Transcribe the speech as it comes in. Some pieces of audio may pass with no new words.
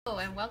Hello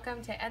and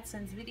welcome to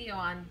Edsyn's video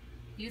on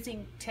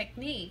using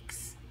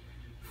techniques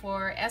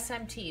for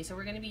SMT. So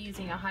we're going to be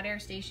using a hot air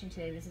station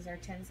today. This is our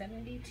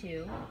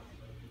 1072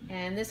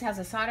 and this has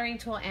a soldering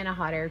tool and a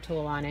hot air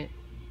tool on it.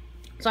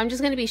 So I'm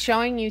just going to be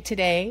showing you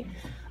today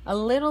a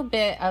little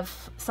bit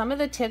of some of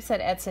the tips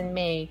that Edsyn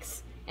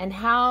makes and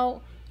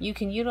how you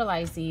can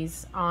utilize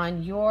these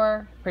on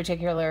your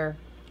particular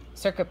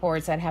circuit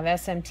boards that have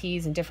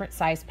SMTs and different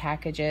size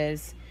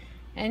packages,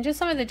 and just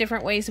some of the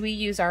different ways we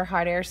use our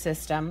hot air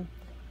system.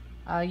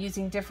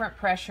 Using different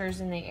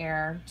pressures in the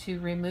air to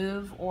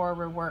remove or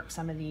rework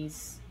some of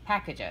these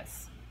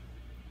packages.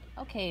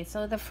 Okay,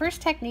 so the first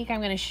technique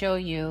I'm going to show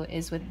you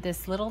is with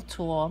this little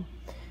tool.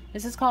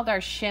 This is called our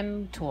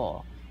Shim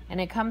tool, and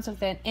it comes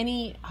with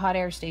any hot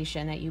air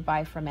station that you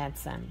buy from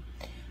Edsyn.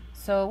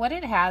 So what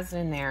it has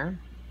in there,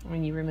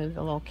 when you remove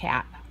the little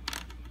cap,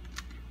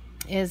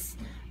 is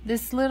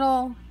this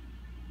little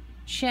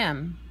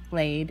shim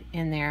blade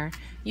in there.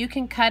 You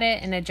can cut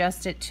it and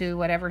adjust it to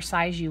whatever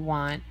size you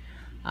want.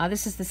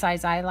 This is the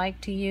size I like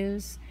to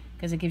use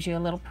because it gives you a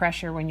little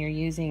pressure when you're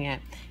using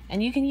it.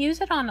 And you can use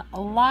it on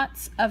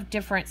lots of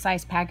different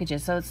size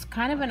packages. So it's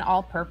kind of an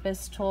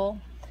all-purpose tool.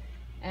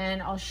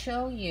 And I'll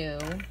show you,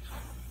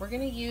 we're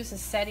going to use a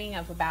setting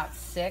of about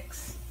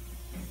 6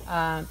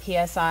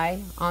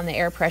 PSI on the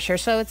air pressure.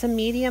 So it's a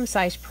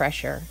medium-sized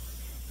pressure.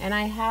 And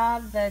I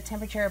have the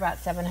temperature about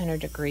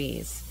 700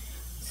 degrees.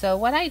 So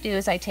what I do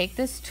is I take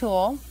this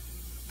tool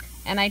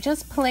and I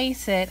just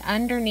place it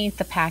underneath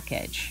the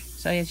package.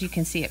 So as you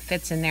can see, it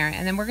fits in there.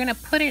 And then we're going to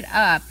put it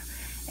up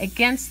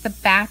against the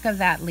back of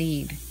that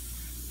lead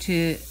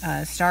to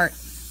start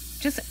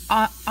just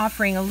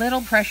offering a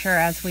little pressure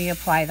as we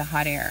apply the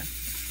hot air.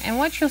 And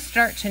what you'll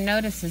start to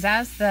notice is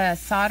as the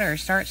solder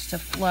starts to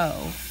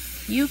flow,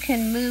 you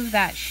can move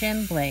that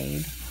shim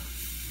blade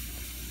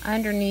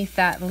underneath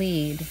that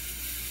lead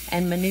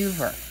and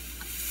maneuver.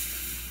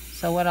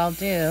 So what I'll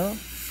do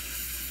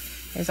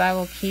is I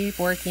will keep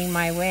working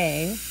my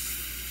way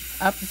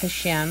up the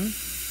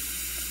shim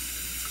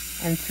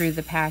and through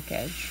the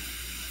package.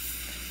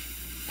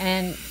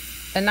 And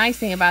the nice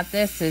thing about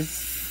this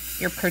is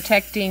you're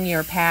protecting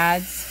your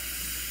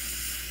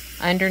pads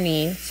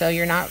underneath, so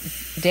you're not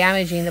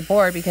damaging the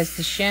board because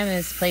the shim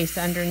is placed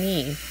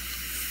underneath,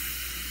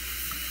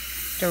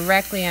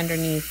 directly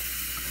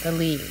underneath the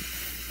lead.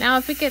 Now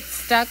if it gets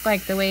stuck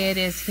like the way it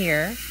is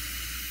here,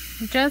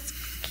 just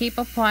keep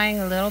applying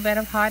a little bit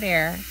of hot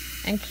air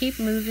and keep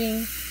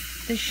moving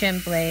the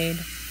shim blade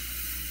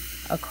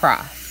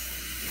across.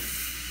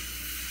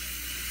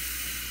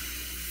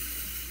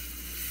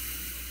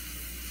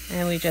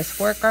 And we just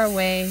work our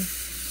way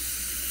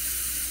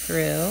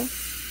through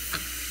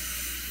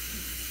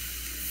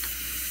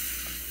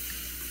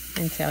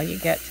until you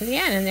get to the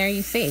end. And there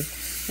you see,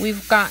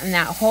 we've gotten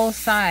that whole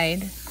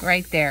side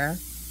right there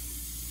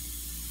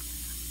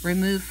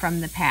removed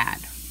from the pad.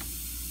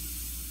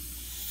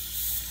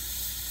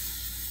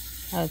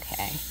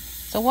 Okay,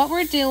 so what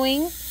we're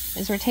doing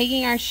is we're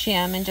taking our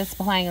shim and just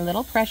applying a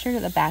little pressure to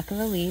the back of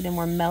the lead, and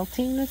we're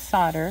melting the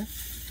solder.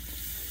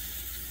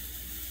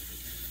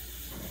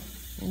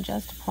 And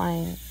just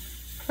applying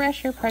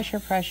pressure,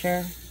 pressure,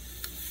 pressure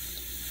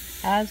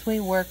as we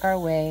work our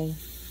way.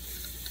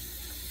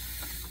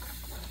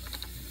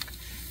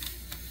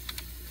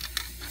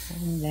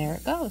 And there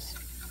it goes.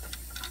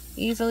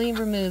 Easily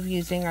removed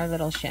using our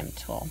little shim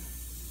tool.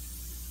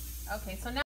 Okay, so now